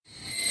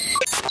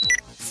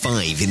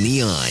Five in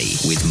the Eye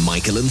with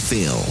Michael and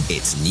Phil.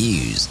 It's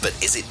news, but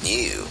is it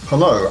new?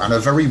 Hello, and a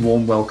very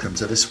warm welcome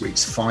to this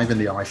week's Five in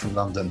the Eye from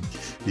London.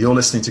 You're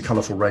listening to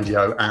Colourful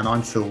Radio, and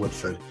I'm Phil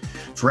Woodford.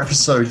 For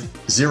episode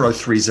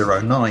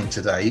 0309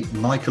 today,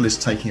 Michael is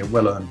taking a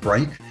well-earned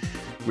break,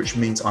 which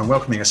means I'm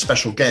welcoming a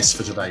special guest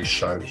for today's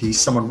show. He's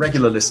someone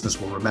regular listeners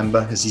will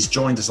remember, as he's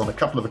joined us on a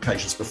couple of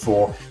occasions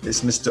before.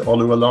 It's Mr.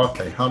 Olu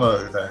Alake.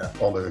 Hello there,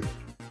 Olu.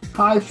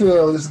 Hi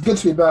Phil, it's good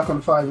to be back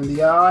on Five in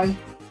the Eye.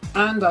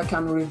 And I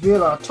can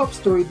reveal our top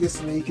story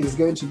this week is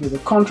going to be the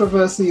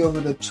controversy over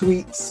the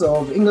tweets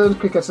of England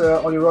cricketer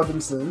Ollie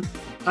Robinson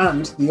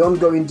and the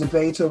ongoing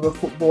debate over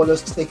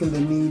footballers taking the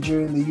knee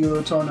during the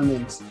Euro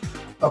tournament.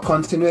 A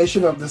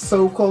continuation of the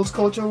so-called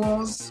culture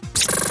wars.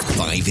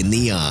 Five in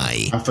the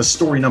Eye. And for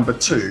story number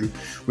 2,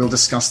 we'll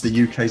discuss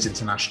the UK's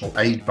international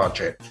aid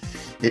budget.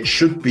 It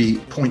should be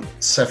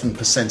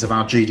 0.7% of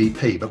our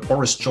GDP, but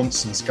Boris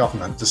Johnson's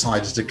government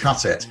decided to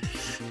cut it.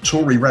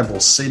 Tory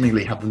rebels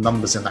seemingly had the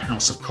numbers in the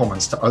House of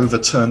Commons to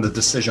overturn the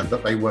decision,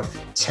 but they were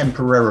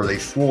temporarily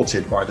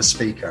thwarted by the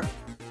Speaker.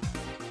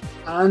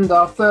 And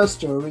our third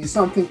story is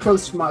something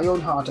close to my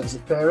own heart as a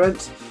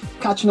parent.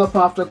 Catching up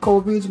after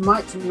COVID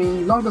might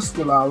mean longer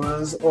school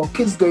hours or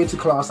kids going to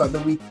class at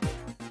the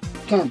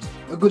weekend.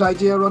 A good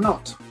idea or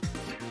not?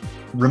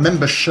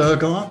 Remember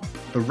Shergar,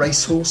 the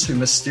racehorse who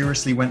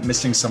mysteriously went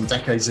missing some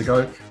decades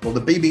ago? Well, the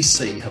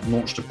BBC have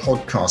launched a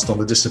podcast on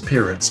the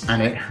disappearance,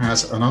 and it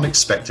has an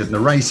unexpected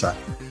narrator,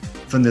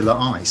 Vanilla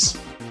Ice.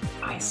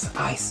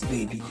 Ice,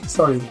 baby.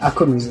 Sorry, I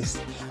couldn't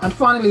resist. And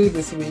finally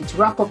this week, to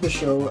wrap up the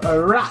show, a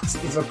rat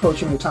is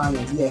approaching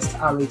retirement. Yes,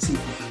 RAT,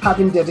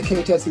 having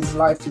dedicated his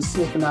life to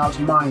sniffing out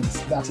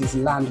mines, that is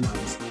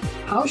landmines.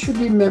 How should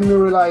we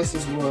memorialize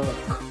his work?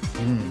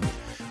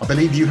 I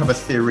believe you have a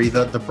theory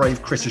that the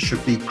brave critter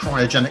should be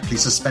cryogenically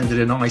suspended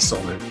in ice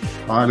on it.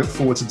 I look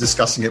forward to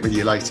discussing it with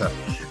you later.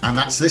 And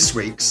that's this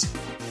week's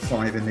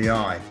Five in the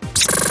Eye.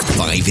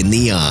 Five in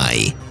the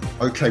Eye.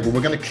 Okay, well,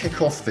 we're going to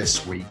kick off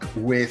this week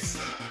with,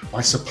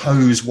 I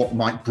suppose, what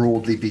might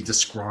broadly be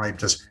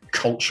described as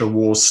culture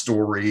wars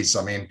stories.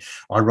 I mean,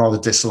 I rather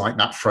dislike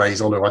that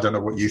phrase, although I don't know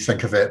what you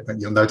think of it,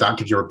 but you'll no doubt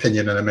give your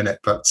opinion in a minute.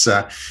 But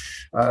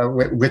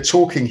we're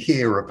talking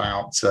here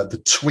about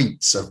the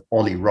tweets of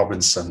Ollie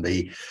Robinson,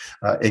 the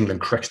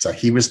England cricketer.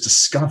 He was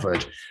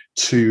discovered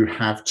to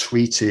have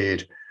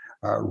tweeted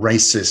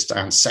racist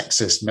and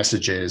sexist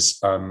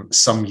messages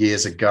some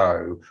years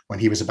ago when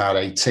he was about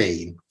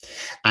 18.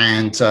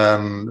 And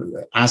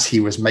as he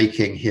was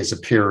making his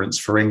appearance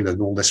for England,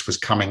 all this was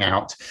coming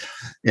out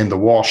in the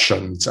wash,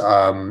 and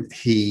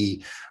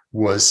he's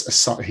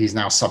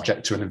now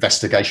subject to an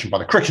investigation by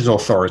the cricket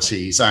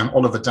authorities. And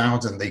Oliver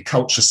Dowden, the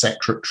culture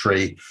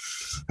secretary,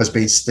 has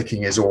been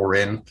sticking his oar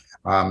in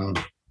and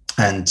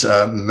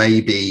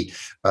maybe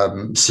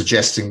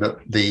suggesting that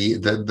the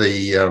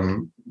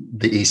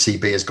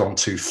ECB has gone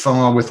too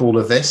far with all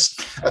of this.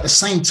 At the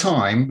same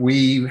time,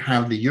 we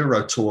have the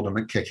Euro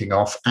tournament kicking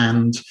off,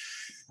 and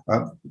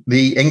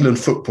the England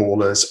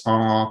footballers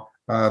are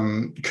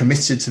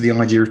committed to the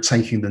idea of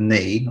taking the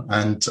knee,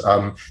 and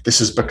this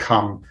has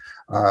become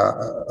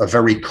a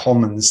very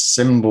common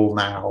symbol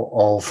now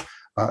of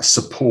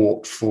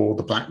support for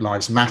the Black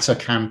Lives Matter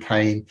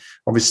campaign.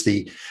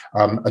 Obviously,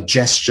 a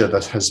gesture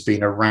that has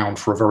been around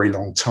for a very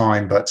long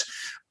time, but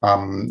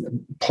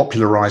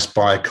popularized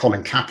by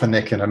Colin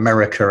Kaepernick in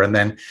America, and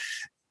then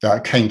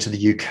came to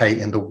the UK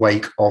in the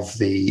wake of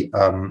the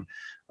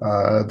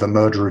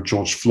murder of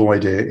George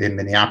Floyd in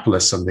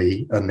Minneapolis and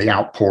the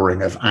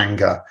outpouring of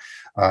anger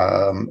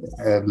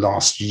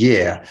last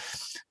year.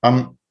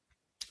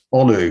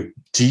 Olu,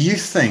 do you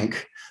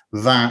think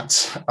that,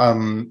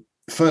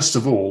 first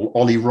of all,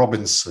 Ollie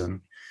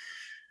Robinson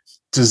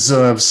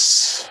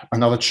deserves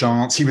another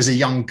chance? He was a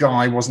young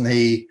guy, wasn't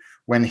he?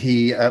 When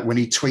he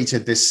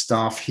tweeted this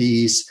stuff,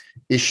 he's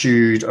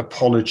issued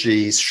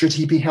apologies. Should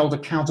he be held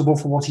accountable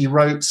for what he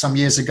wrote some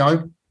years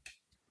ago?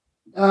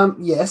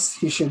 Yes,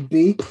 he should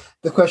be.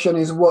 The question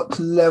is, what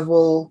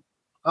level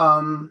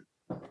of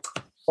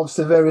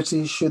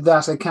severity should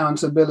that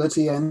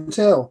accountability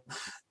entail?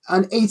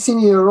 An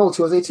 18-year-old,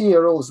 he was 18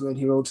 years old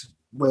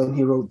when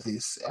he wrote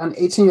this. An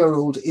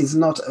 18-year-old is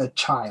not a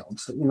child.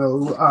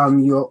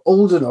 You're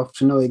old enough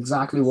to know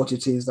exactly what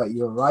it is that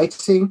you're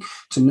writing,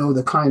 to know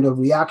the kind of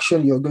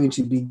reaction you're going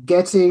to be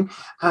getting,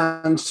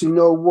 and to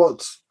know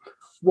what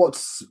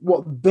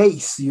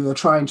base you're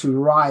trying to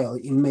rile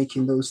in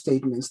making those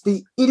statements.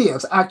 The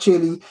idiot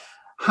actually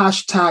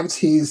hashtagged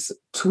his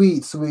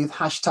tweets with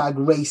hashtag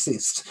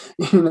racist,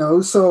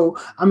 So,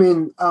 I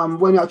mean,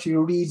 when you actually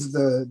read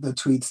the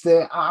tweets,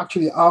 they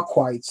actually are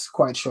quite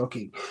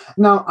shocking.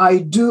 Now, I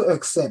do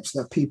accept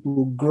that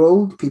people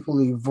grow,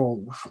 people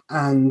evolve,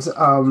 and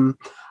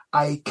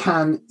I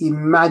can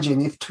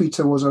imagine if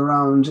Twitter was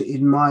around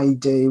in my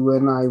day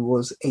when I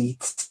was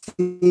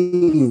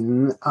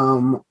 18,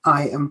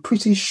 I am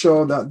pretty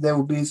sure that there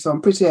will be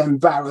some pretty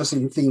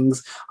embarrassing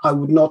things I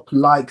would not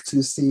like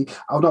to see.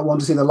 I would not want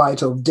to see the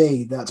light of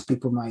day that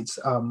people might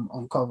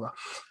uncover.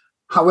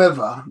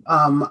 However,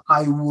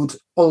 I would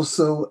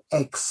also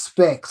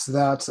expect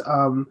that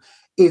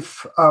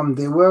if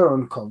they were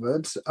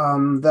uncovered,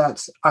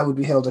 that I would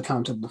be held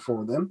accountable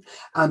for them.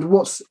 And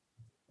what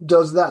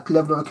does that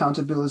level of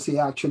accountability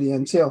actually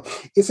entail?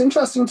 It's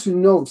interesting to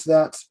note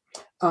that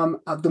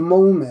at the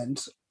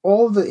moment,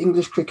 all the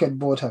English Cricket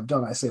Board have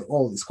done, I say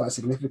all is quite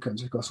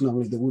significant because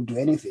normally they would do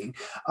anything.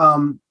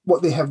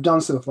 What they have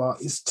done so far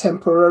is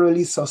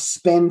temporarily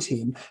suspend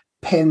him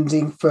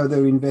pending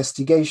further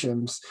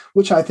investigations,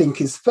 which I think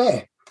is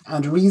fair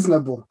and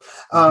reasonable.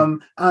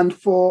 And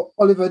for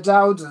Oliver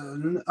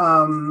Dowden,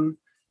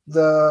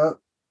 the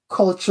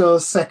culture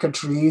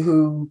secretary,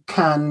 who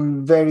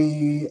can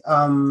very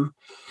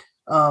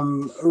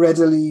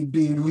readily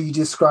be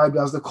redescribed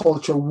as the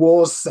culture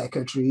wars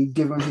secretary,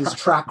 given his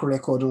track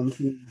record on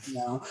things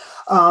now,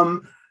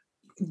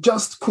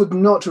 just could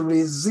not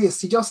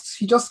resist. He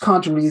just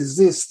can't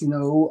resist, as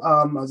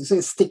I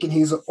say, sticking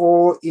his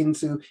oar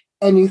into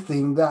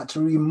anything that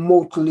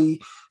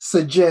remotely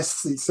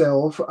suggests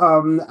itself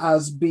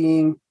as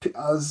being,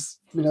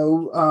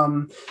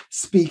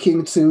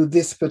 speaking to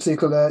this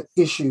particular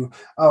issue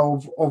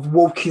of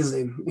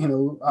wokeism.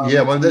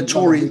 Well,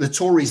 the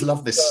Tories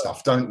love this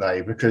stuff, don't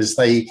they? Because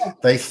they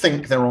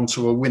think they're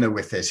onto a winner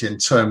with it in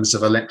terms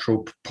of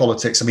electoral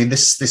politics. I mean,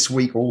 this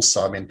week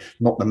also, I mean,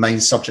 not the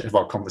main subject of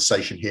our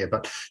conversation here,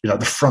 but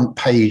the front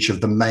page of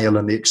the Mail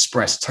and the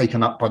Express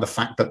taken up by the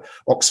fact that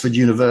Oxford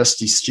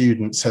University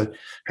students had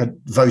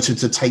voted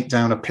to take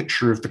down a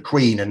picture of the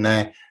Queen in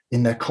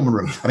their common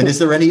room. I mean, is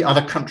there any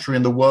other country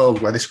in the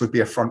world where this would be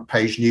a front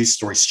page news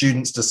story?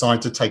 Students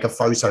decide to take a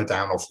photo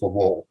down off the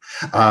wall,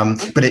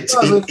 but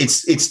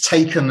it's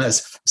taken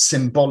as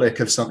symbolic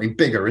of something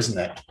bigger, isn't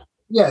it?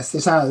 Yes,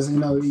 it has.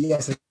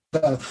 Yes, it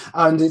has.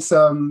 And it's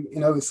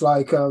it's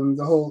like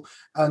the whole,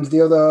 and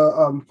the other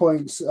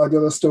point, the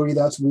other story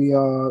that we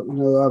are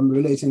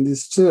relating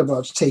this to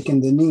about taking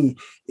the knee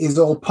is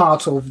all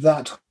part of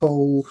that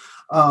whole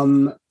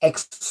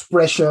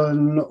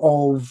expression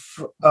of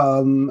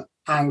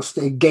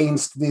angst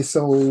against this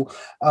whole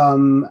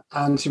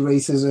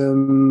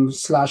anti-racism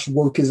 /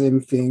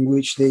 wokeism thing,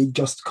 which they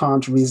just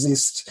can't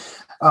resist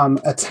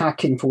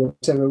attacking for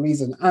whatever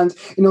reason. And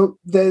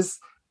they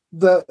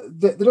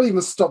don't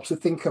even stop to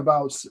think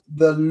about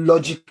the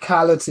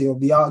logicality of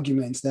the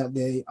arguments that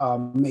they are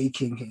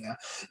making here.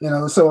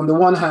 So on the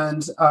one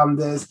hand,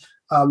 there's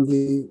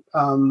the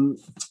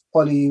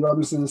Ollie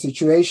Robinson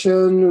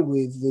situation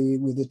with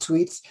the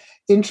tweets.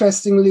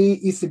 Interestingly,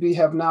 ECB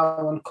have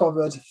now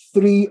uncovered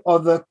 3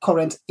 other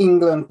current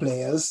England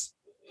players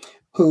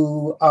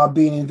who are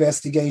being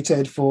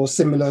investigated for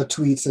similar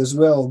tweets as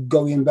well,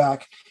 going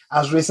back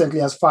as recently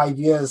as 5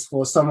 years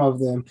for some of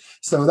them.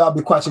 So that'll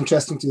be quite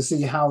interesting to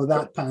see how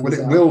that pans out.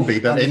 Well, it will be,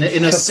 but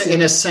in a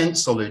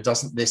sense, Olu,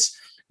 doesn't this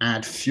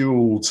add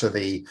fuel to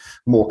the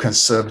more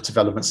conservative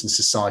elements in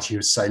society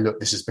who say, look,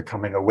 this is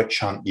becoming a witch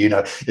hunt?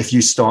 If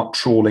you start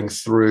trawling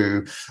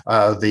through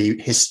the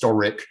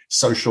historic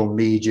social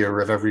media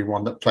of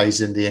everyone that plays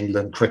in the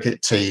England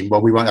cricket team,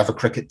 well, we won't have a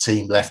cricket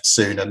team left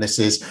soon, and this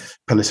is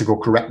political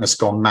correctness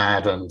gone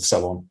mad and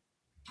so on.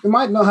 We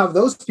might not have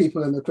those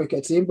people in the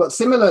cricket team, but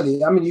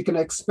similarly, I mean, you can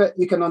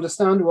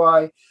understand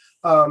why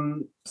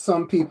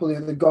some people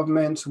in the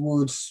government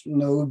would,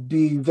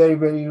 be very,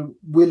 very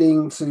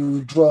willing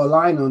to draw a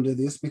line under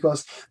this,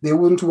 because they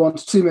wouldn't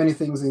want too many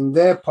things in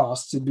their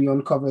past to be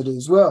uncovered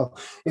as well.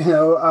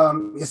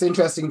 It's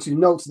interesting to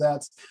note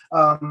that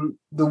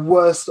the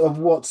worst of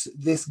what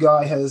this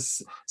guy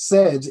has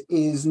said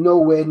is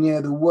nowhere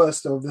near the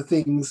worst of the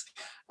things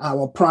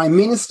our prime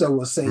minister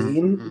was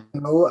saying,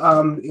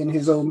 in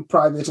his own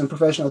private and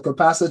professional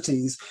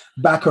capacities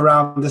back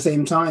around the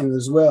same time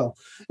as well,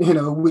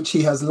 which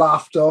he has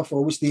laughed off,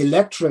 or which the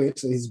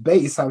electorate, his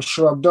base, have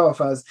shrugged off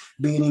as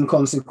being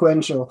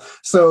inconsequential.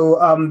 So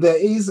there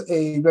is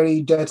a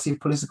very dirty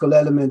political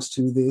element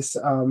to this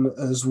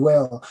as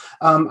well.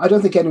 I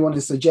don't think anyone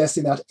is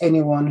suggesting that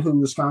anyone who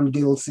was found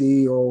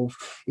guilty of,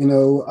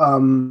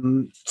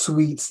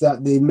 tweets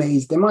that they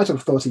made, they might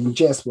have thought in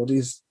jest, but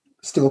is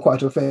still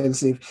quite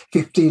offensive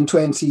 15,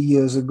 20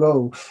 years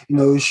ago,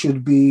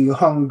 should be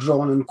hung,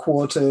 drawn and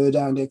quartered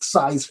and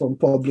excised from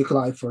public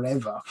life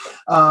forever.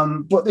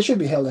 But they should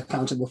be held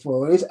accountable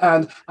for it.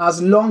 And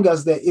as long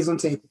as there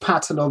isn't a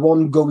pattern of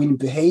ongoing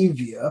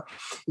behavior,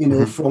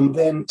 from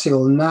then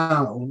till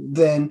now,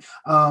 then,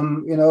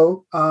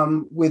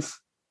 with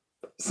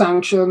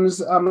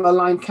sanctions, a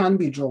line can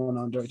be drawn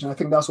under it. And I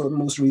think that's what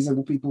most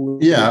reasonable people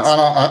would do. And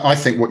I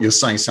think what you're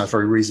saying sounds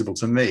very reasonable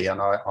to me,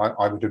 and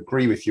I would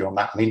agree with you on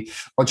that. I mean,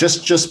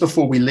 just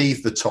before we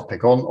leave the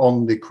topic,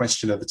 on the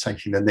question of the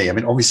taking the knee, I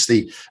mean,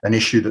 obviously an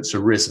issue that's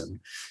arisen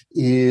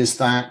is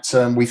that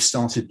we've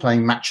started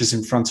playing matches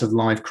in front of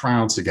live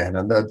crowds again.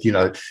 And,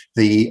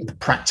 the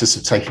practice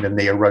of taking a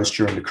knee arose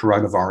during the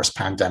coronavirus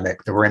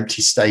pandemic. There were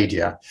empty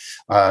stadia.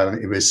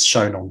 It was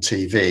shown on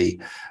TV.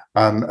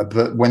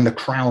 But when the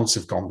crowds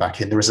have gone back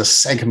in, there is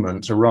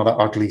a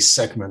rather ugly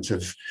segment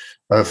of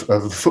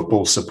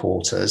football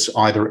supporters,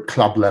 either at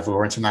club level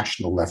or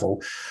international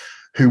level,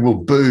 who will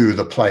boo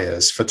the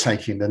players for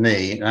taking the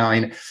knee. Now, I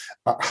mean,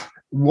 Uh,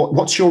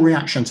 what's your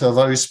reaction to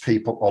those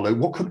people, Olu?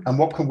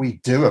 What can we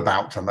do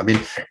about them? I mean,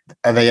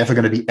 are they ever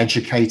going to be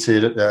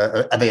educated?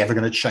 Are they ever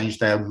going to change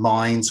their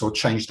minds or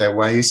change their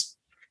ways?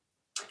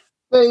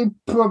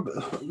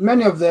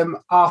 Many of them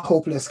are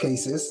hopeless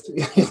cases.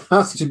 It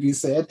has to be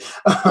said.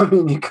 I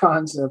mean, you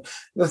can't.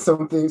 There's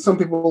something. Some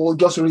people will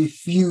just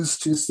refuse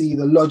to see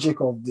the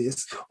logic of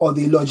this or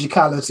the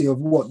logicality of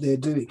what they're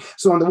doing.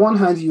 So, on the one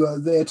hand, you are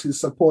there to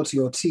support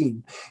your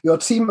team. Your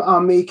team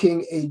are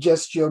making a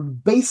gesture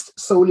based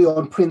solely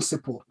on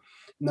principle.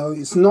 No,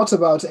 it's not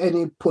about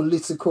any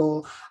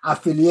political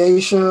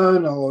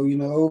affiliation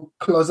or,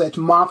 closet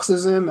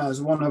Marxism,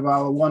 as one of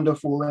our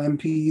wonderful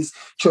MPs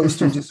chose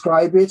to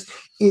describe it.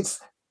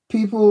 It's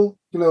people,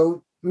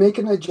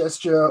 making a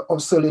gesture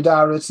of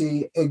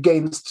solidarity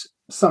against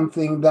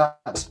something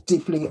that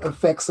deeply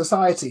affects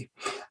society.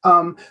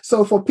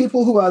 So for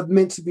people who are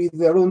meant to be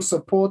their own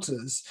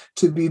supporters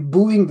to be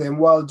booing them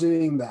while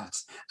doing that,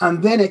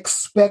 and then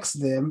expects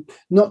them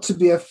not to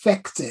be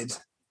affected,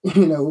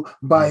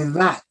 by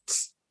that,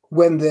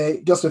 when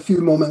they just a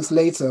few moments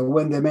later,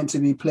 when they're meant to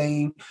be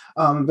playing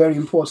very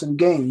important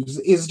games,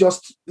 it's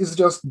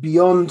just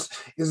beyond.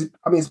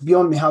 It's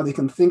beyond me how they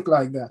can think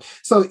like that.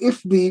 So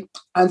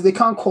and they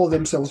can't call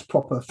themselves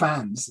proper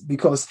fans,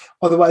 because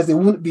otherwise they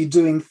wouldn't be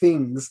doing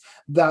things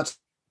that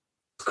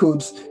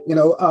could,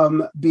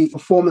 be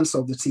performance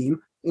of the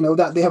team,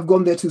 that they have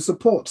gone there to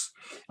support.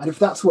 And if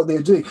that's what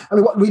they're doing,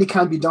 what really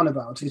can be done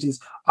about it is,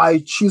 I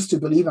choose to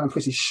believe, I'm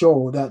pretty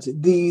sure, that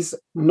these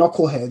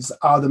knuckleheads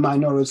are the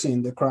minority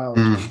in the crowd.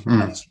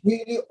 And it's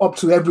really up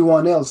to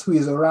everyone else who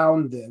is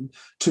around them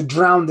to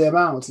drown them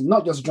out. And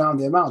not just drown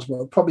them out,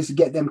 but probably to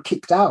get them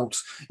kicked out,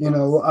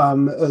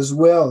 as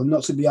well,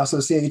 not to be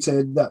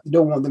associated, that they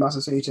don't want them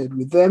associated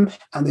with them,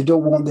 and they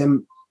don't want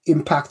them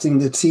impacting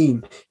the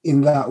team in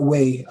that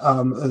way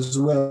as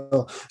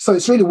well. So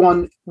it's really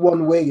one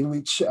way in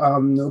which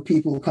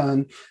people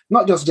can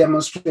not just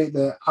demonstrate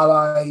their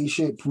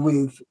allyship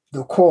with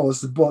the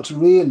cause, but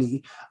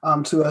really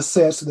to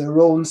assert their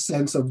own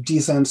sense of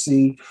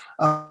decency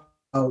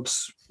out,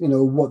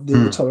 what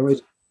they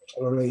tolerate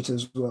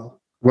as well.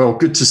 Well,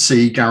 good to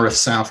see Gareth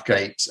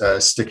Southgate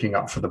sticking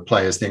up for the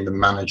players, being the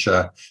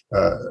manager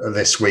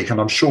this week. And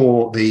I'm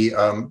sure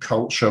the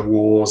culture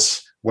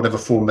wars, whatever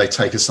form they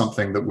take, is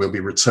something that we'll be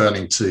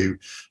returning to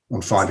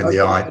on Five in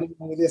the Eye.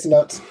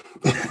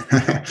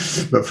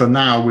 But for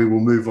now, we will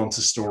move on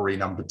to story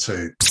number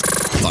 2.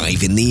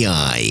 Five in the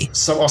Eye.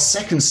 So our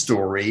second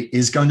story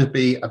is going to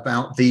be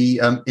about the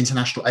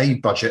international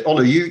aid budget.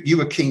 Olu, you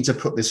were keen to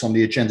put this on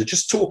the agenda.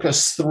 Just talk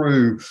us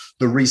through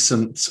the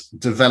recent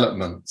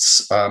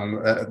developments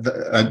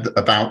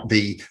about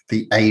the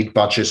aid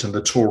budget and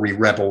the Tory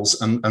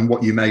rebels and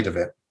what you made of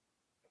it.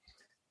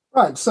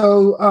 Right.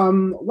 So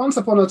once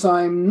upon a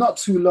time, not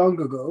too long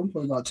ago,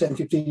 about 10,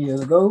 15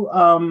 years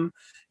ago,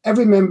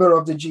 every member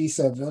of the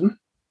G7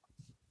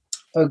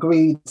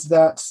 agreed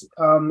that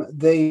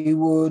they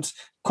would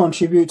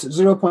contribute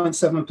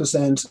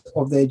 0.7%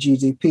 of their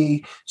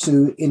GDP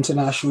to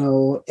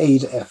international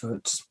aid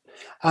efforts.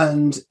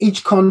 And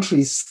each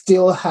country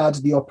still had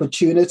the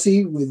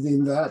opportunity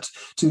within that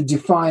to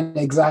define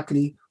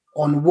exactly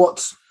on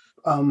what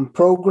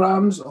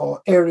programs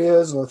or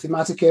areas or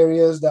thematic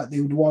areas that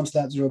they would want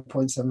that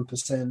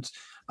 0.7%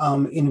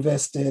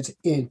 invested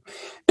in.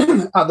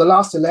 At the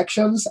last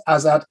elections,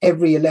 as at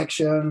every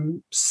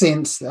election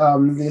since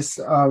this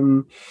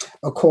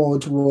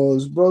accord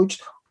was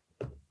broached,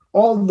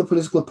 all the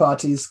political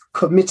parties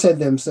committed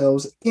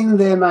themselves in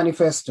their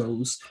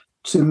manifestos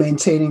to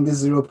maintaining the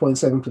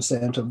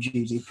 0.7% of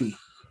GDP.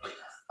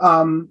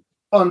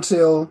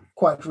 Until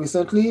quite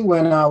recently,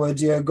 when our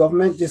dear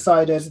government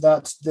decided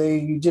that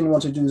they didn't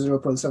want to do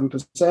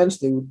 0.7%,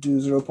 they would do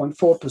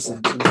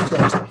 0.4%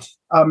 instead,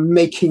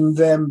 making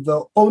them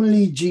the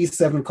only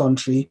G7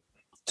 country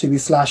to be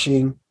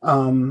slashing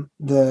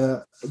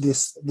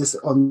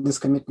this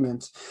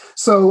commitment.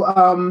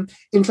 So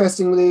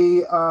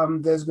interestingly,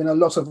 there's been a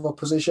lot of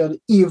opposition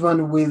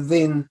even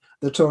within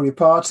the Tory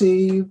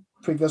party.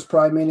 Previous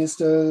prime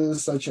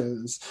ministers such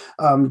as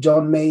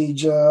John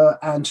Major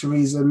and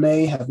Theresa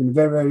May have been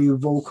very, very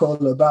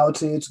vocal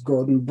about it.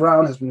 Gordon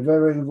Brown has been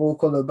very, very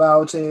vocal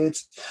about it.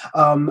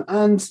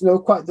 And there's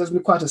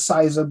been quite a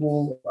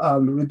sizable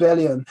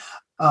rebellion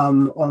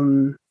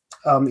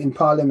in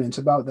Parliament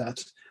about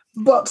that.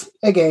 But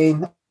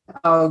again,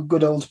 our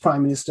good old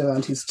prime minister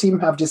and his team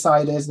have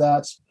decided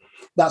that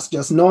that's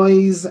just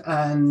noise,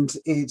 and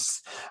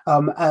it's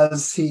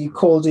as he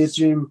called it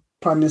during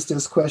Prime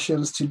Minister's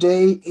questions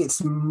today,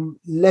 it's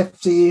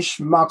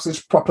leftish,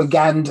 Marxist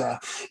propaganda,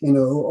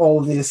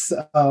 all this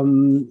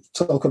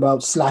talk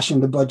about slashing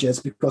the budgets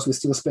because we're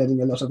still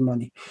spending a lot of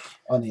money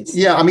on it.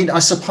 Yeah, I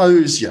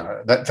suppose,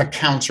 that the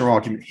counter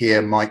argument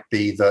here might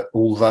be that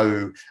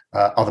although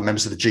other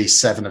members of the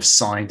G7 have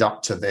signed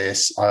up to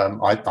this,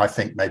 I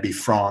think maybe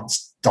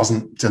France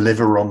doesn't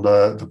deliver on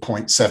the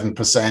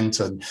 0.7%,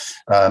 and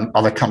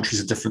other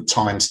countries at different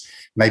times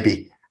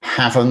maybe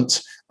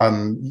haven't.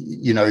 When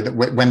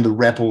the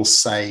rebels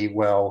say,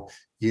 well,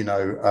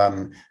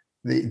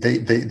 the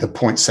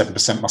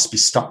 0.7% must be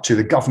stuck to.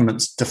 The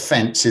government's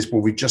defense is,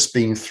 well, we've just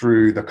been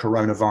through the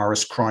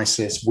coronavirus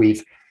crisis.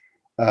 We've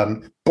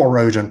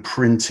borrowed and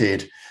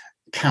printed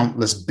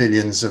countless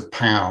billions of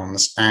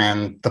pounds,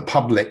 and the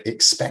public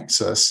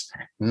expects us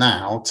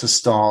now to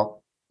start,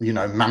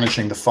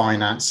 managing the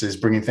finances,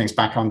 bringing things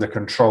back under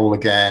control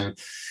again.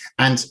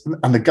 And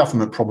the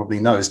government probably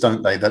knows,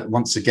 don't they, that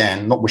once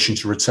again, not wishing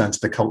to return to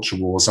the culture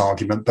wars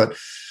argument, but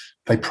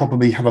they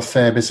probably have a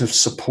fair bit of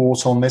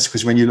support on this,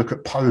 because when you look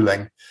at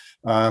polling,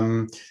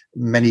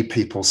 many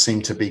people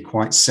seem to be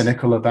quite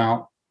cynical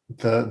about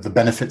the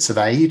benefits of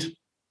aid.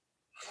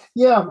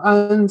 Yeah,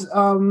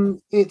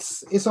 and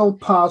it's all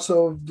part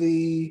of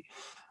the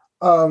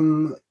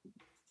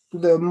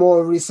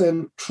more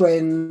recent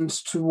trend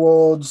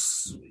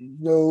towards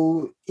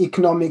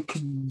economic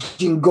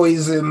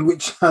jingoism,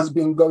 which has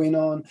been going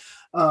on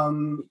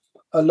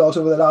a lot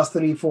over the last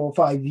 3, 4,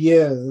 5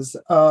 years,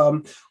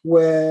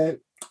 where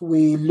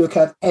we look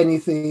at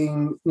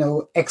anything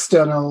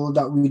external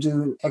that we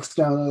do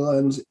external,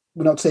 and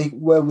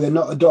we're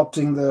not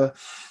adopting to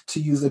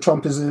use the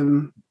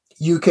Trumpism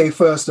UK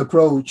first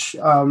approach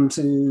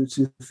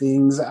to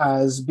things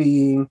as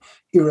being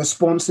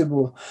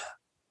irresponsible.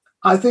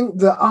 I think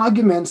the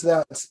argument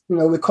that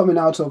we're coming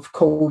out of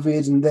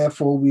COVID and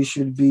therefore we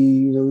should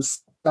be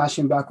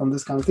slashing back on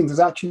this kind of things is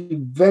actually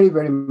very,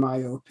 very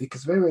myopic.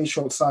 It's very, very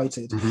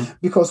short-sighted,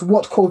 because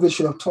what COVID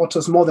should have taught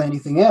us more than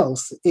anything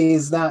else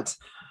is that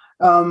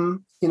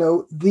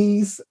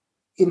these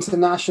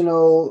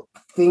international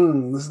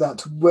things,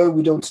 that where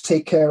we don't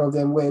take care of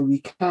them where we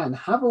can,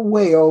 have a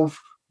way of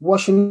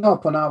washing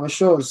up on our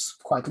shores,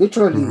 quite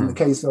literally, in the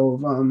case of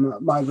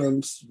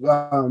migrants,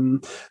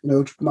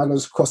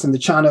 migrants crossing the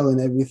channel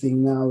and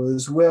everything now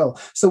as well.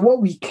 So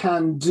what we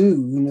can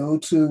do,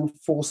 to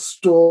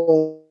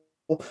forestall,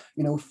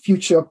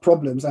 future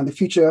problems and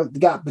the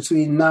gap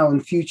between now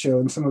and future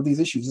and some of these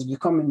issues is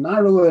becoming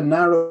narrower and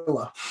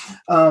narrower.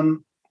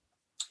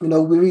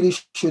 We really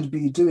should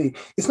be doing.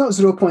 It's not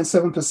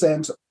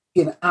 0.7%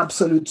 in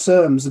absolute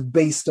terms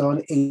based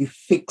on a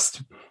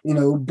fixed,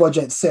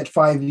 budget set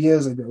 5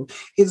 years ago.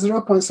 It's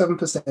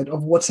 0.7%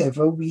 of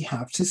whatever we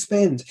have to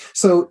spend.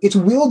 So it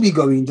will be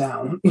going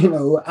down,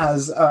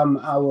 as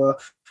our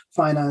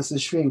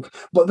finances shrink.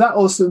 But that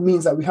also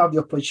means that we have the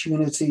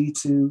opportunity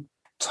to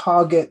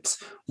target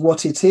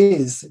what it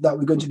is that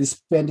we're going to be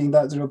spending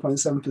that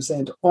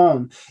 0.7%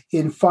 on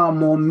in far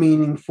more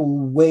meaningful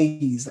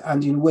ways,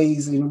 and in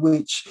ways in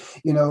which,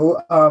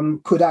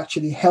 could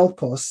actually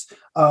help us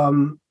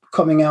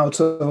coming out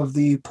of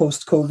the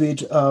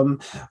post-COVID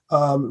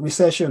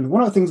recession.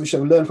 One of the things we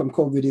should have learned from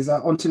COVID is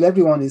that until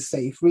everyone is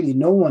safe, really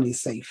no one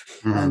is safe.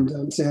 And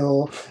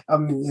until,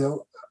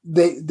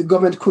 the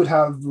government could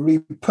have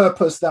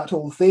repurposed that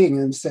whole thing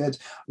and said,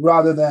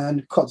 rather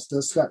than cut the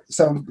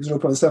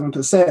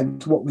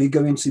 0.7%, what we're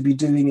going to be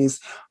doing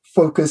is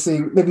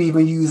focusing, maybe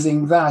even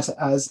using that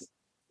as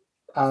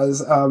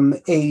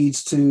aid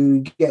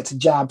to get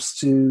jabs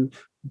to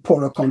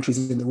poorer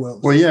countries in the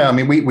world. Well, yeah, I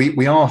mean,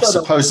 we are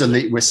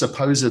supposedly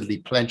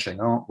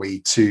pledging, aren't we,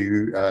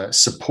 to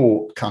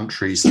support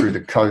countries through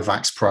the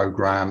COVAX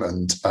program,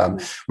 and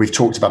we've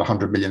talked about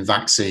 100 million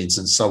vaccines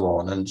and so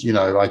on. And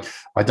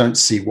I don't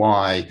see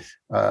why,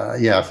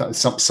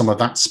 some of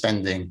that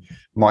spending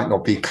might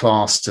not be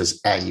classed as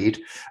aid.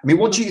 I mean,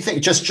 what do you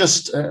think? Just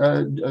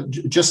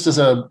as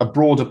a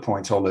broader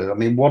point, Olu. I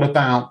mean, what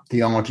about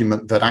the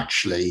argument that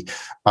actually,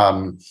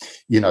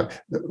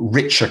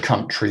 richer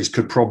countries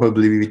could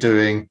probably be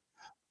doing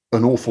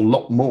an awful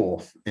lot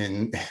more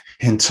in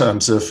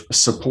terms of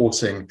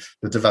supporting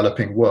the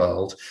developing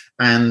world,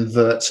 and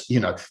that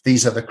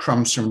these are the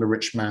crumbs from the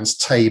rich man's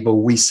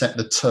table. We set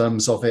the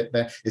terms of it.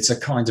 It's a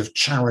kind of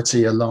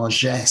charity, a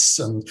largesse,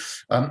 and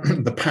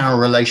the power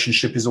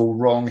relationship is all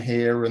wrong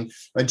here. And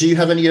do you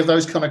have any of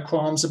those kind of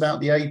qualms about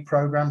the aid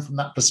program from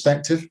that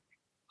perspective?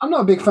 I'm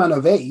not a big fan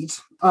of aid.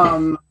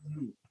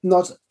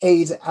 Not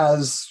aid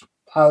as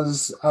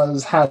has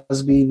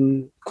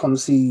been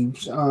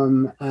conceived,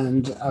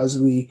 and as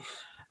we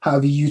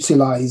have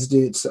utilized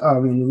it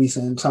in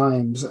recent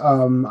times.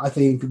 I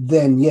think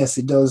then, yes,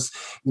 it does.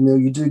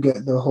 You do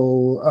get the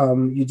whole.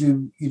 You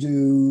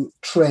do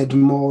tread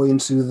more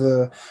into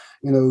the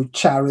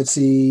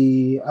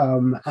charity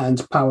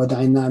and power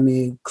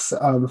dynamics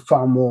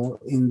far more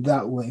in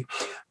that way.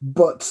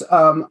 But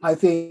I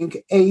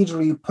think aid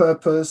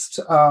repurposed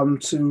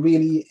to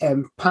really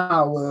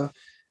empower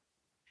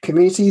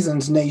communities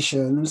and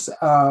nations,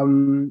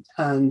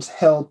 and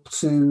help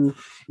to,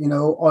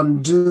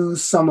 undo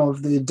some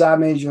of the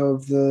damage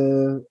of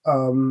the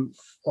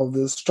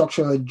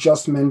structural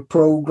adjustment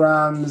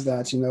programs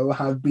that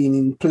have been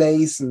in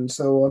place and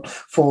so on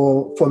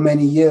for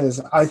many years.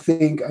 I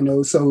think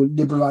so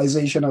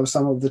liberalization of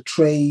some of the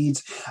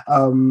trade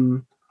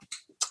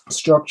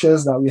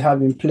structures that we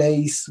have in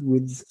place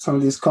with some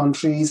of these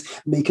countries,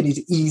 making it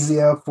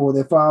easier for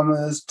the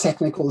farmers,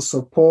 technical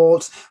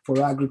support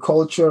for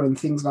agriculture and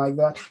things like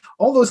that.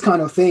 All those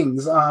kind of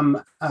things,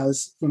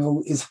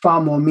 is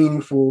far more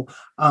meaningful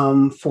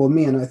for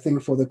me, and I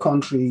think for the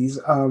countries.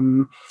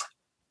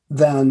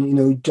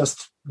 than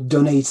just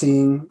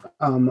donating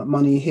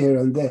money here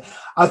and there.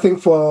 I think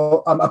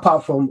for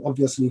apart from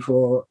obviously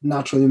for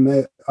natural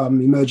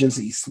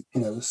emergencies,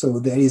 so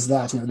there is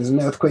that. There's an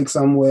earthquake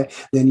somewhere,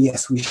 then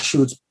yes, we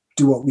should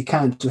do what we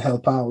can to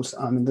help out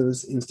in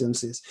those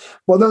instances.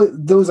 But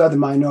those are the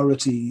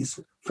minorities,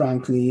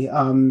 frankly.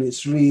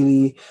 It's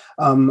really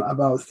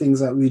about things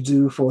that we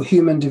do for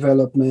human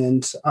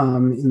development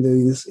in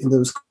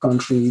those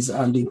countries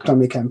and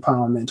economic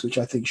empowerment, which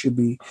I think should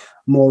be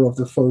more of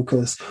the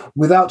focus,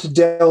 without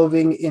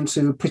delving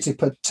into Priti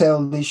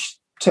Patel-ish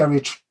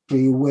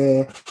territory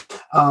where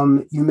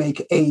you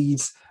make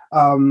AIDS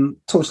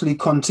totally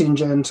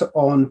contingent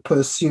on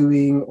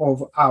pursuing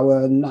of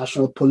our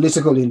national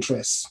political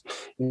interests,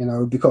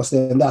 because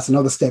then that's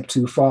another step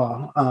too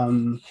far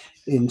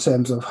in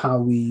terms of how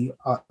we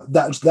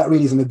that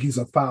really is an abuse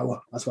of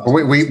power. As far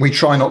as we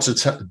try not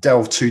to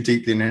delve too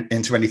deeply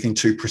into anything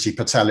too Priti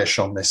Patelish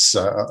on this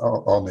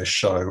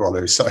show,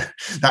 Olu. So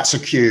that's a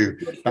cue.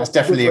 That's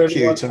definitely a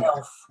cue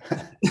to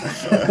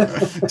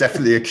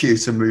definitely a cue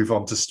to move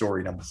on to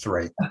story number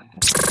 3.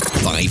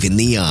 5 in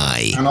the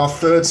Eye. And our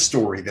third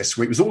story this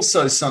week was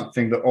also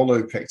something that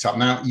Olu picked up.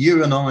 Now,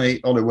 you and I,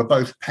 Olu, we're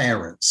both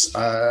parents.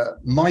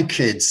 My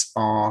kids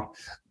are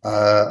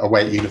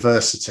away at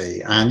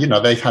university, and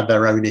they've had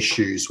their own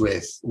issues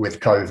with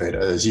COVID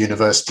as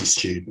university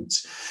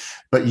students.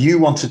 But you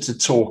wanted to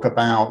talk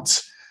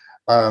about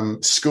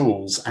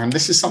schools, and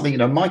this is something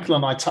Michael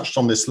and I touched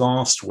on this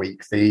last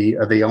week. The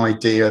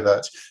idea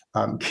that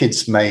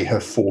kids may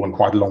have fallen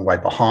quite a long way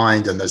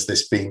behind, and there's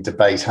been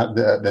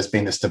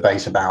this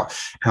debate about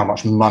how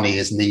much money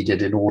is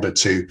needed in order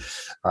to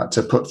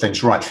put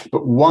things right.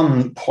 But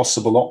one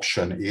possible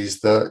option is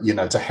that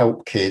to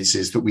help kids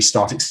is that we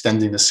start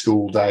extending the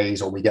school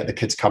days, or we get the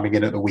kids coming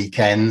in at the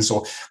weekends,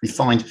 or we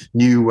find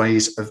new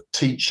ways of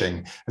teaching.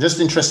 I'm just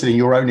interested in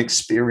your own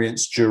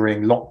experience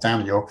during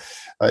lockdown, your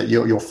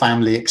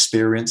family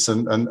experience,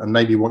 and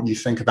maybe what you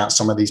think about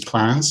some of these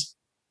plans.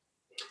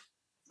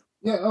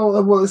 Yeah,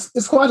 well,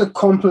 it's quite a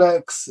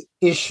complex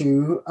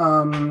issue,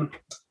 and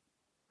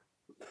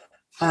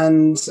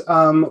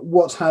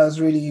what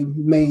has really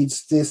made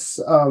this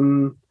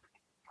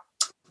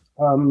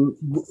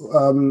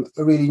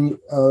really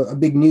a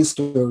big news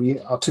story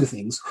are two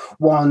things.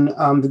 One,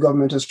 the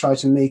government has tried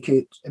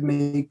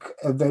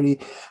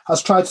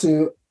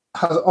to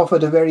has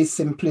offered a very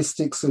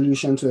simplistic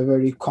solution to a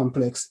very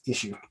complex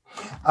issue.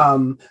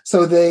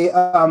 So they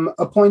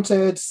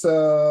appointed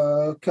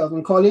Sir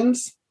Kelvin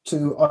Collins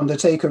to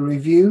undertake a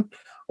review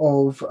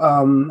of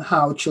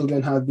how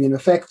children have been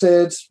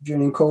affected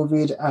during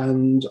COVID,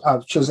 and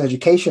children's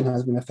education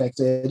has been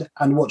affected,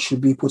 and what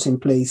should be put in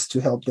place to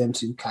help them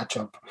to catch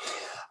up.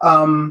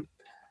 Now,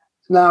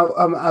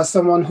 as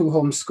someone who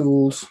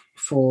homeschooled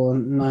for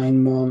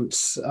 9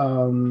 months,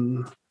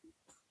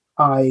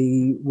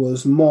 I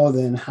was more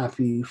than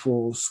happy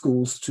for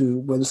schools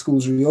when the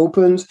schools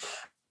reopened.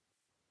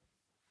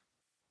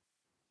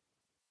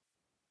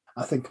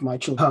 I think my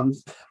children,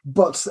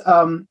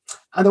 and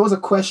there was a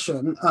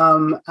question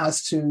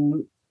as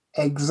to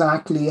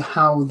exactly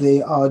how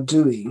they are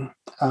doing,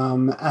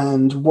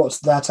 and what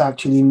that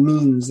actually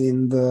means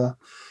in the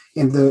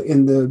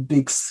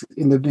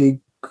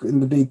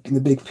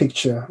big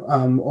picture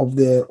of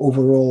their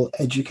overall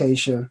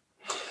education.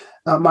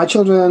 My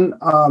children,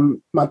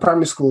 my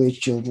primary school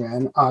age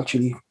children, are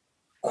actually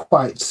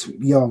quite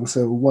young.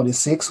 So one is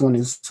 6, one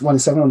is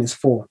 7, one is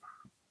 4.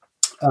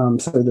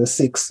 So they're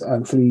 6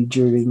 and 3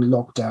 during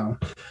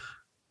lockdown.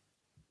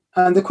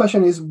 And the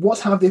question is, what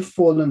have they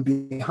fallen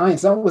behind?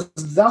 So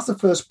that's the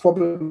first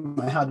problem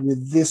I had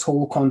with this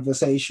whole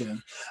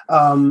conversation.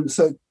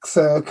 So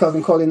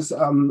Kelvin Collins,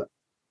 in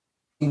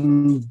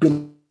 £1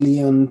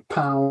 billion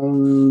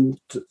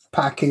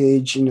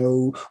package,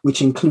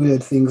 which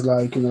included things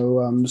like,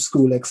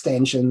 school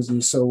extensions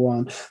and so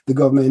on. The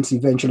government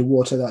eventually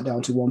watered that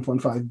down to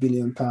 £1.5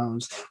 billion.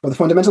 But the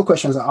fundamental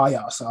questions that I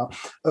ask are,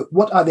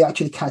 what are they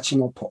actually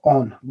catching up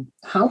on?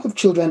 How have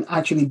children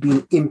actually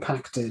been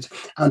impacted?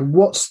 And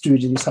what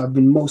students have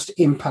been most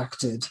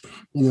impacted,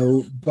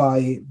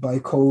 by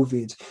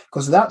COVID?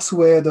 Because that's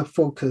where the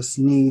focus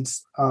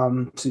needs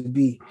to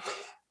be.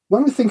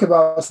 When we think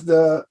about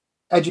the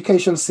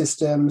education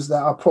systems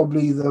that are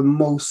probably the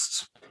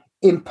most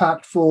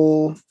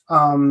impactful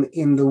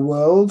in the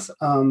world,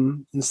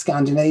 in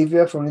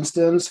Scandinavia, for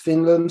instance,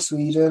 Finland,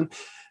 Sweden,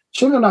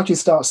 children actually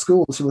start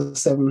school till they're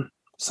 7,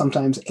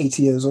 sometimes 8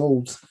 years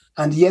old.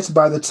 And yet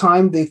by the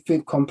time they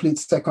complete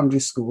secondary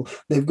school,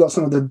 they've got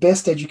some of the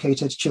best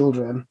educated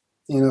children,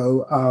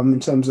 in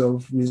terms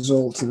of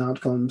results and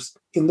outcomes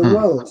in the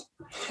world.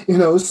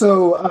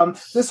 So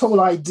this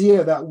whole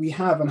idea that we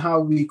have and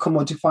how we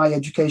commodify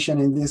education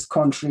in this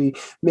country,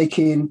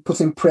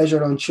 putting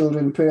pressure on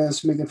children,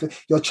 parents, making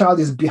your child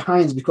is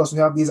behind because we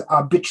have these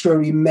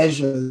arbitrary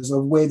measures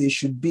of where they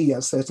should be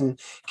at certain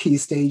key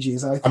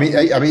stages. I mean,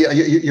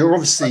 you're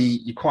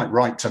quite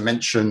right to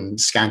mention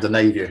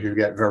Scandinavia, who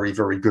get very,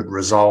 very good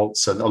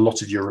results, and a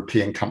lot of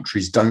European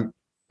countries don't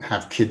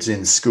have kids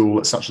in school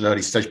at such an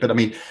early stage. But I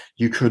mean,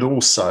 you could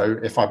also,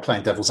 if I'm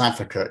playing devil's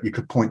advocate, you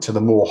could point to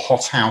the more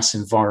hothouse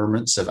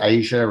environments of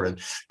Asia and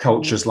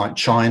cultures like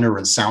China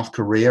and South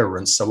Korea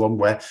and so on,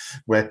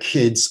 where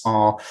kids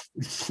are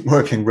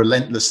working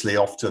relentlessly,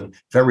 often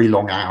very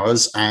long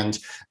hours. And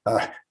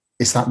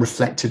is that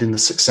reflected in the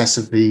success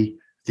of the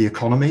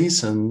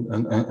economies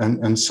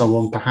and so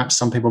on? Perhaps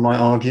some people might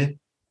argue.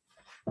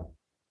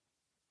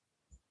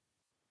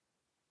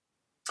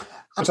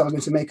 I was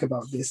going to make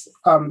about this,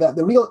 that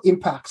the real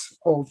impact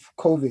of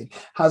COVID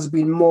has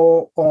been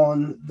more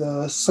on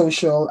the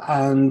social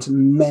and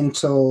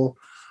mental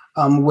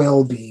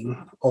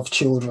well-being of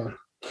children.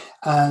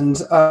 And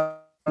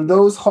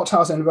those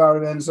hothouse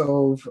environments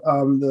of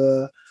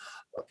the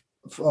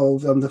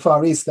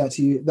Far East that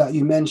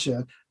you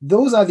mentioned,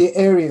 those are the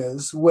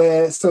areas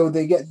where, so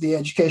they get the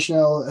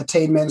educational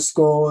attainment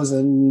scores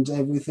and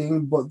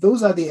everything, but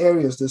those are the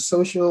areas, the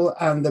social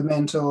and the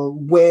mental,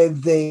 where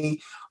they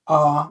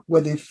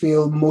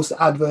feel most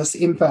adverse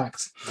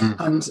impact.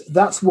 And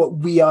that's what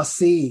we are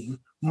seeing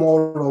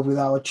more of with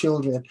our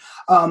children.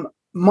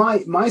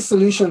 My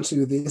solution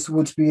to this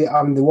would be the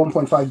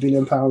 £1.5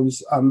 billion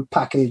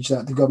package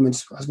that the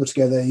government has put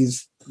together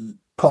is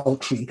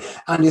paltry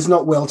and is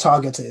not well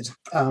targeted.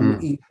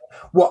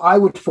 What I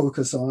would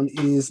focus on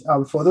is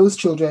for those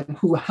children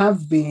who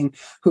have been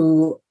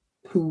who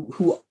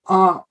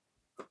are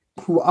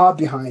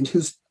behind,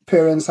 whose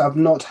parents have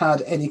not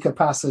had any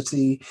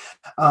capacity,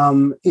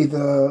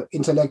 either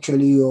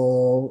intellectually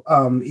or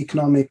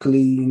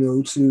economically,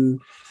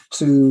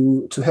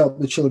 to help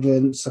the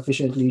children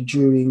sufficiently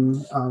during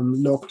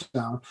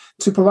lockdown,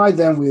 to provide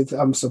them with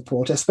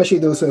support, especially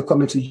those who are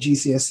coming to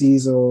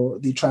GCSEs or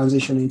the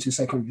transition into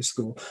secondary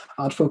school.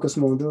 I'd focus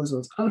more on those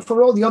ones. And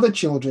for all the other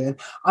children,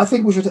 I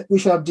think we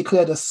should have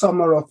declared a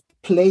summer of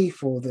play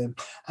for them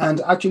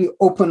and actually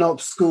open up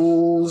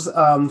schools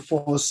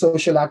for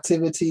social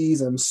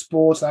activities and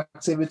sports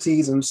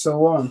activities and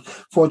so on,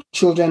 for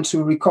children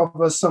to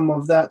recover some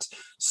of that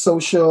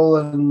social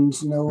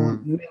and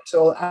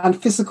mental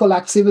and physical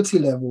activity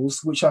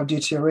levels which have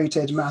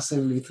deteriorated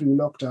massively through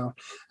lockdown.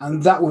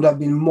 And that would have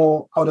been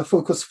more, I would have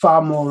focused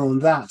far more on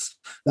that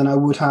than I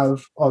would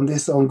have on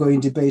this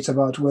ongoing debate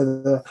about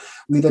whether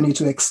we either need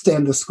to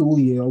extend the school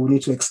year or we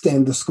need to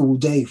extend the school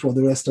day for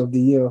the rest of the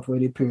year or for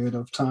any period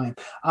of time.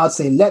 I'd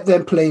say let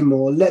them play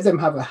more, let them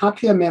have a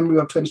happier memory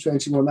of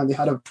 2021 than they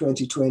had of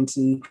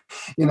 2020.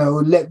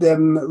 Let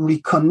them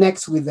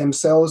reconnect with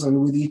themselves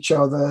and with each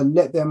other,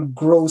 let them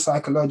grow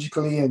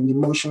psychologically and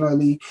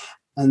emotionally,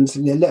 and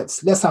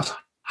let's have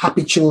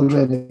happy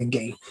children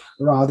again,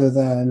 rather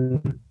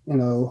than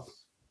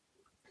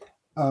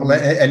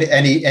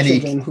any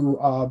children who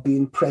are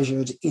being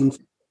pressured in.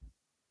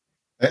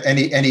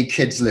 Any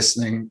kids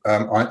listening,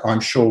 I'm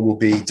sure will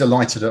be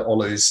delighted at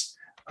Olu's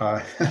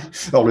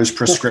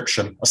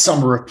prescription, a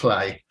summer of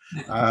play.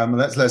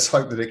 Let's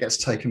hope that it gets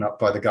taken up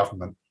by the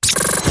government.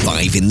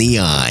 5 in the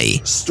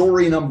Eye.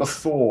 Story number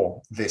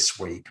 4 this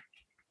week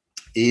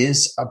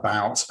is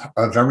about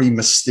a very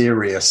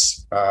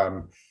mysterious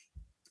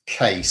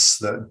case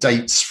that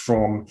dates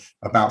from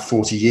about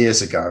 40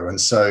 years ago. And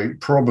so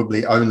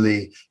probably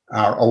only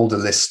our older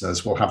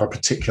listeners will have a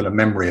particular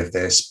memory of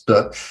this.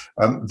 But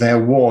there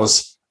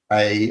was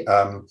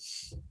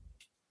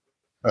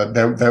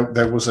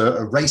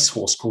a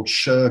racehorse called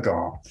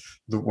Shergar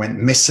that went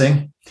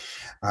missing.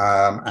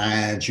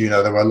 And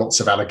there were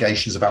lots of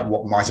allegations about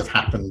what might have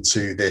happened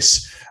to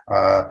this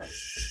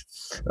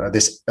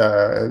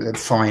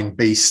fine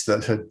beast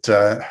that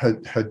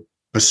had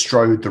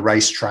bestrode the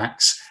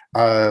racetracks.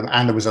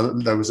 And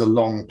there was a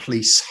long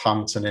police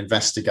hunt and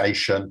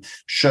investigation.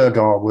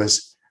 Shergar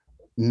was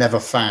never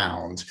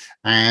found,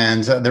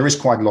 and there is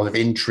quite a lot of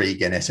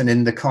intrigue in it. And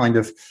in the kind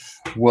of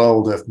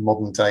world of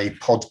modern day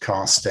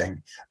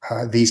podcasting,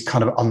 these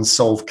kind of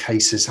unsolved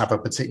cases have a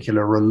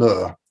particular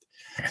allure.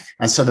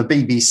 And so the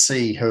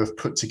BBC have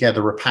put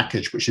together a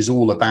package which is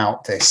all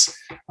about this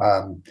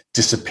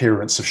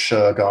disappearance of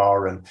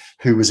Shergar and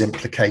who was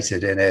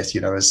implicated in it.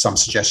 As some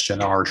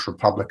suggestion, Irish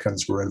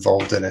Republicans were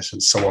involved in it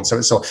and so on. So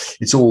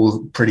it's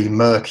all pretty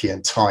murky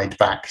and tied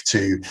back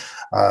to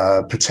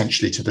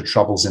potentially to the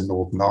troubles in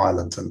Northern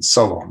Ireland and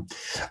so on.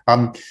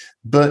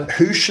 But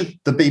who should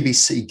the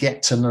BBC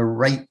get to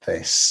narrate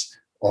this,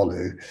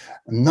 Olu?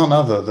 None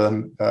other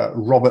than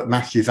Robert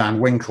Matthew Van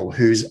Winkle,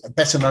 who's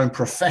better known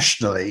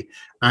professionally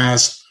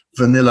as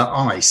Vanilla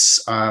Ice,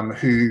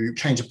 who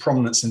came to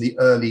prominence in the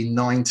early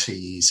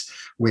 90s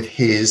with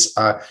his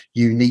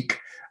unique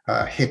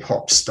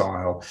hip-hop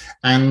style,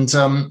 and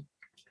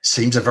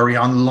seems a very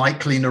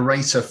unlikely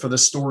narrator for the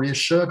story of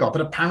Shergar.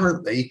 But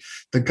apparently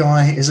the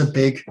guy is a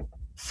big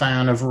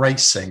fan of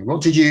racing.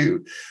 What did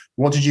you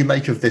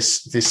make of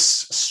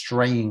this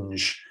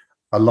strange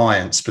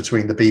alliance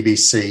between the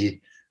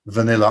BBC,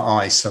 Vanilla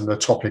Ice, and the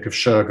topic of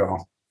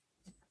Shergar?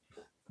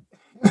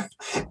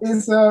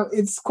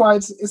 It's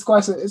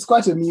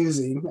quite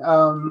amusing.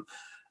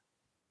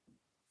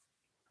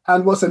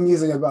 And what's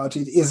amusing about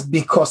it is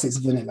because it's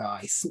Vanilla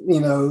Ice.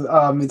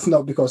 It's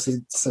not because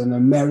it's an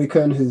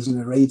American who's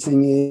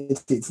narrating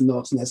it. It's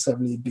not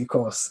necessarily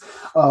because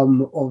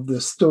of the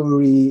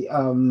story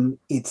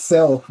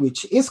itself,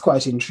 which is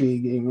quite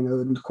intriguing,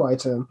 and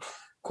quite an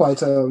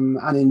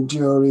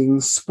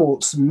enduring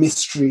sports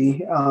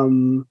mystery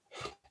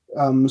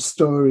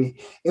story.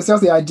 It's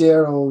just the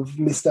idea of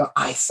Mr.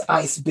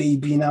 Ice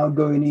Baby now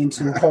going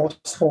into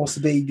Horse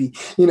Baby.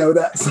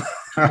 That's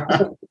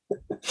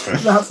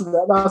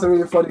that's a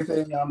really funny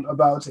thing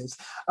about it.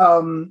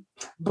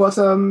 But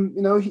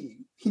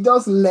he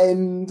does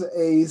lend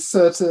a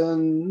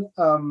certain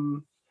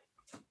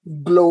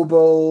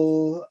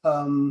global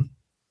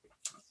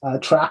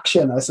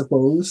traction, I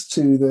suppose,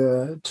 to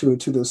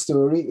the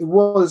story.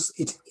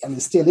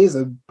 It still is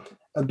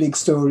a big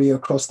story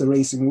across the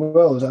racing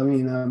world.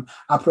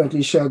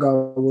 Apparently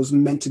Shergar was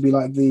meant to be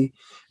like the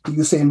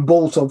Usain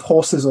Bolt of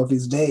horses of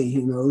his day,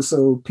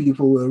 so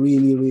people were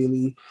really,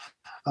 really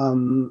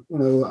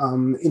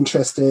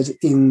interested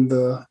in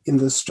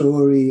the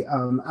story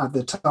at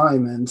the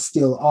time, and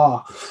still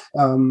are.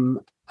 There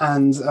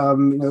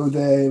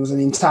was an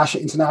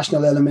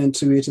international element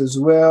to it as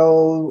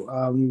well,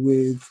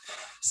 with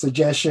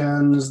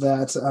suggestions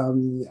that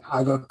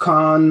Aga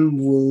Khan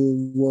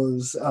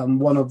was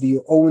one of the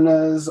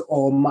owners,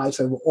 or might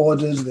have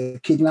ordered the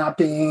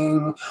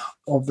kidnapping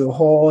of the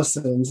horse,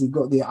 and you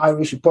got the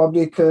Irish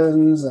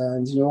Republicans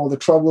and all the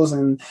troubles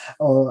and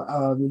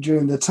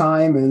during the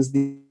time, and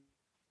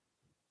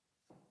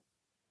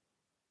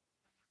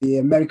the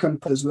American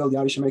as well, the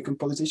Irish American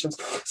politicians.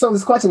 So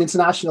there's quite an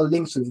international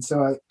link to it.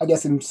 So I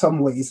guess in some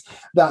ways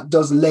that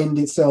does lend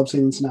itself to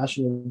an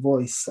international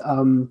voice.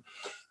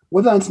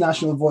 Whether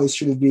international voice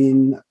should have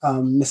been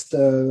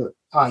Mr.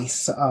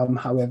 Ice,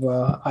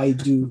 however, I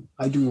do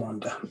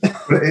wonder.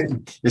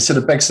 It sort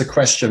of begs the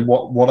question: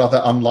 what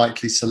other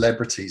unlikely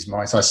celebrities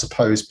might, I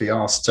suppose, be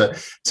asked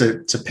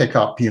to pick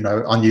up,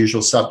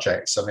 unusual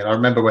subjects? I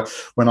remember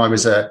when I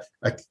was a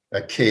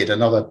kid,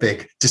 another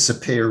big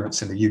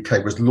disappearance in the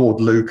UK was Lord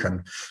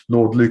Lucan.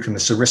 Lord Lucan,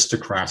 this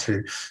aristocrat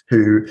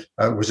who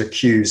was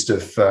accused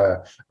of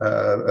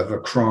a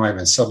crime,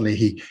 and suddenly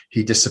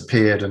he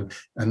disappeared, and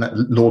that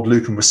Lord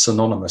Lucan was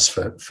synonymous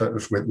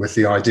with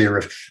the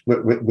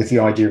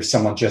idea of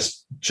someone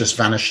just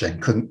vanishing,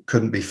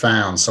 couldn't be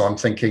found. So I'm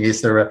thinking,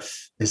 is there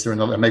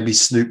another, maybe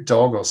Snoop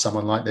Dogg or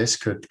someone like this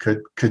could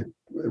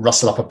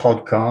rustle up a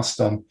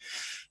podcast on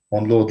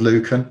Lord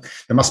Lucan?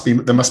 There must be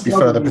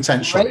further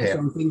potential here.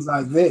 Things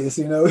like this,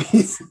 that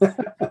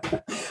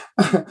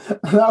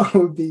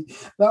would be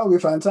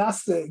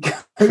fantastic.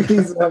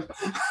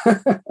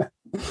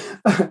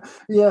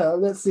 Yeah,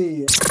 let's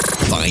see.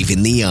 5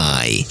 in the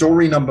Eye.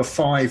 Story number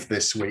 5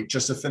 this week,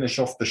 just to finish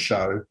off the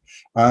show.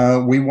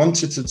 We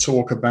wanted to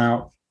talk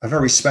about a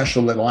very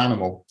special little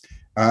animal,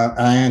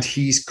 and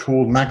he's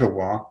called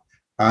Magawa,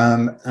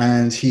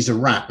 and he's a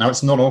rat. Now,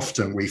 it's not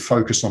often we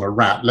focus on a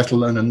rat, let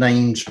alone a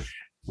named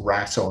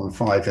rat on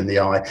 5 in the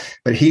Eye,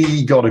 but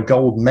he got a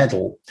gold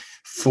medal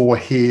for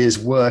his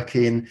work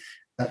in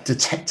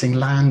detecting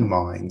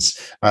landmines.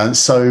 And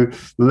so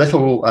the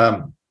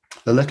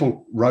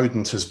little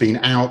rodent has been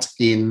out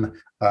in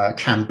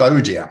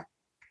Cambodia,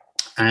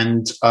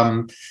 and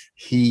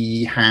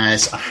he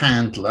has a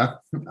handler,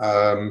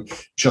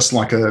 just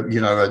like a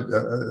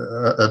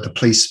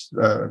police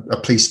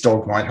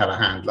dog might have a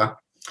handler.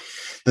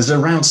 There's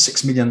around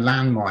 6 million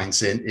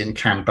landmines in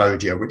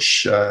Cambodia,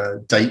 which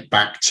date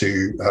back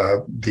to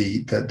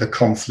the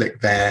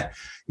conflict there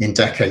in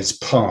decades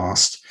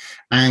past.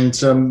 And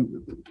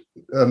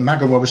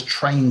Magawa was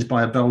trained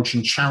by a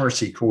Belgian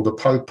charity called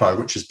Apopo,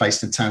 which is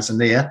based in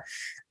Tanzania.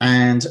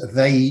 And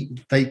they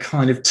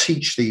kind of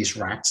teach these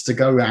rats to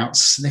go out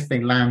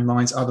sniffing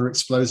landmines, other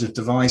explosive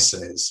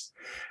devices.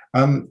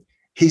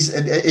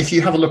 If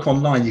you have a look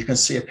online, you can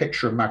see a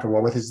picture of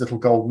Magawa with his little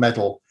gold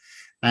medal.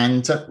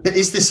 And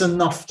is this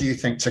enough, do you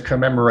think, to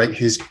commemorate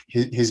his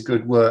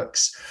good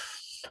works,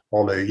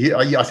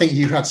 Olu? I think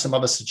you had some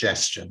other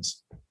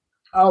suggestions.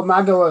 Oh,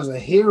 Magawa was a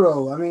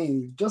hero.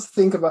 Just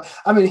think about.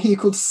 He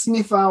could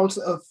sniff out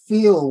a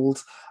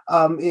field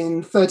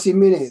in 30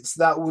 minutes.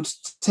 That would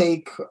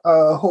take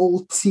a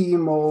whole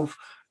team of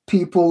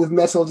people with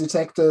metal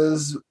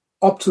detectors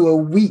up to a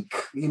week,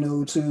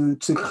 to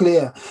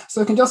clear.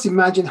 So I can just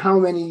imagine how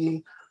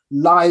many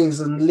lives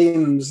and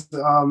limbs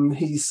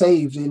he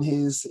saved in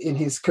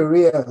his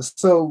career.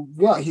 So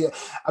yeah,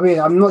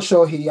 I'm not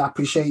sure he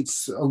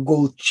appreciates a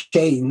gold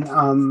chain,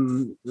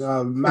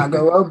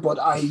 Magawa, but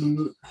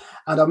I'm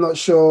not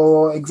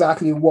sure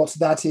exactly what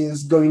that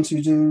is going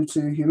to do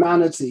to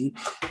humanity.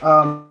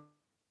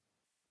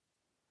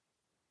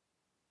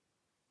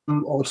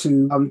 Or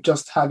to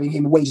just having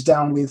him weighed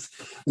down with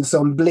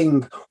some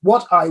bling.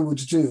 What I would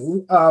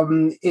do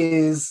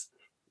is,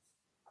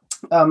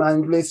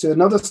 and relates to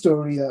another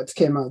story that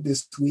came out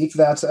this week,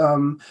 that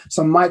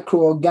some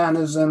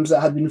microorganisms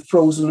that had been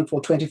frozen for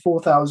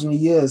 24,000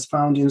 years,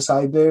 found in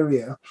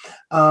Siberia,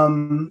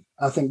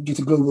 I think due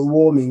to global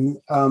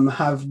warming,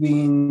 have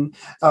been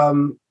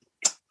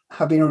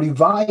have been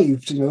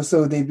revived,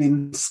 so they've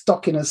been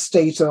stuck in a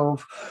state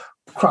of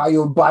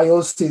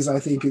cryobiosis, I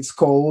think it's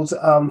called,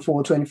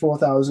 for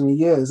 24,000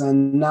 years,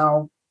 and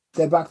now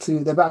they're back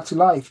to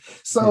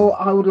life. So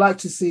I would like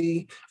to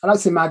see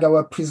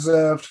Magawa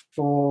preserved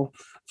for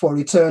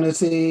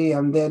eternity,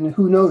 and then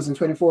who knows, in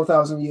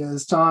 24,000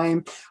 years'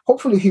 time,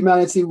 hopefully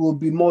humanity will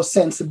be more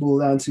sensible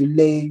than to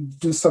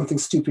do something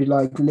stupid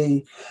like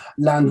lay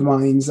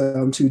landmines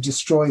to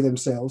destroy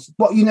themselves.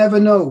 But you never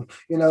know,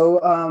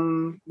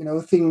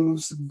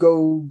 things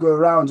go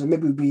around, and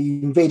maybe we'll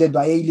be invaded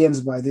by aliens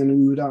by then,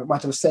 and we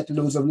might have set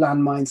loads of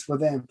landmines for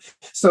them.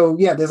 So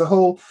there's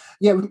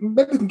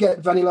maybe we can get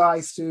Vanilla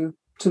Ice to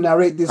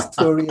narrate this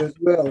story as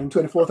well in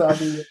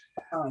 24,000 years.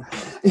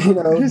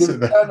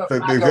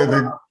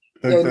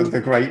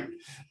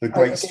 The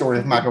great story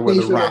of Magawa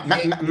the rat.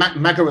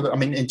 Magawa, I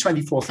mean, in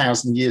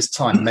 24,000 years'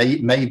 time,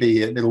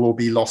 maybe it'll all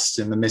be lost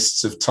in the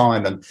mists of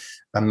time, and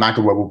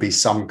Magawa will be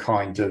some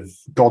kind of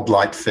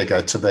godlike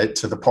figure to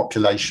the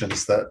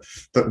populations that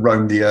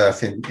roam the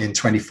earth in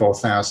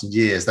 24,000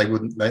 years.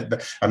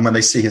 And when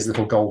they see his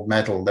little gold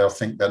medal, they'll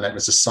think that it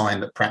was a sign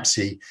that perhaps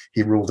he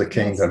ruled a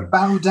kingdom. Yes,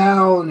 bow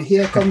down!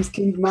 Here comes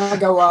King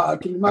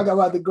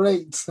Magawa the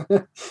Great.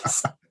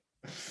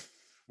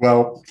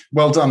 Well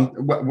done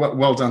to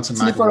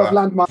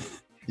Magawa.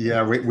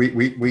 Yeah,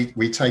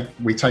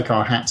 we take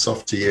our hats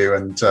off to you,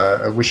 and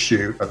wish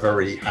you a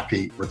very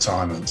happy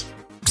retirement.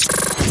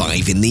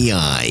 5 in the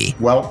Eye.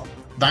 Well,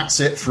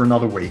 that's it for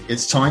another week.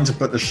 It's time to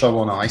put the show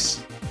on ice,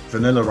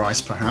 Vanilla Ice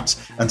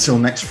perhaps, until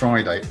next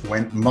Friday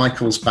when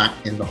Michael's back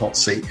in the hot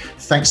seat.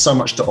 Thanks so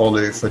much to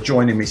Olu for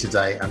joining me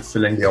today and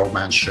filling the old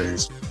man's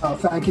shoes. Oh,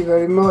 thank you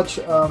very much,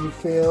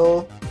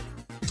 Phil.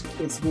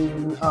 It's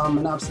been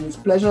an absolute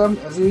pleasure,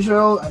 as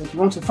usual. And if you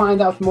want to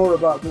find out more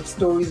about the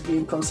stories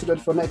being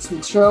considered for next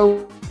week's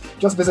show,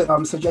 just visit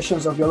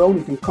suggestions of your own.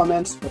 You can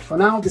comment. But for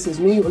now, this is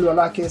me,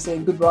 Oluwalake,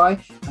 saying goodbye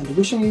and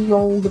wishing you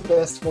all the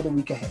best for the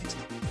week ahead.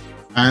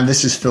 And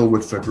this is Phil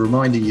Woodford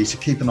reminding you to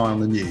keep an eye on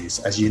the news,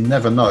 as you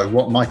never know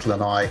what Michael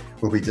and I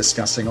will be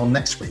discussing on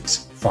next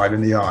week's 5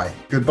 in the Eye.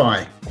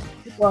 Goodbye.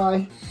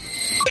 Goodbye.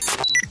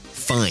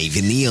 5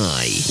 in the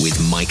Eye with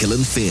Michael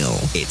and Phil.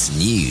 It's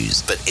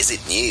news, but is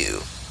it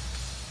new?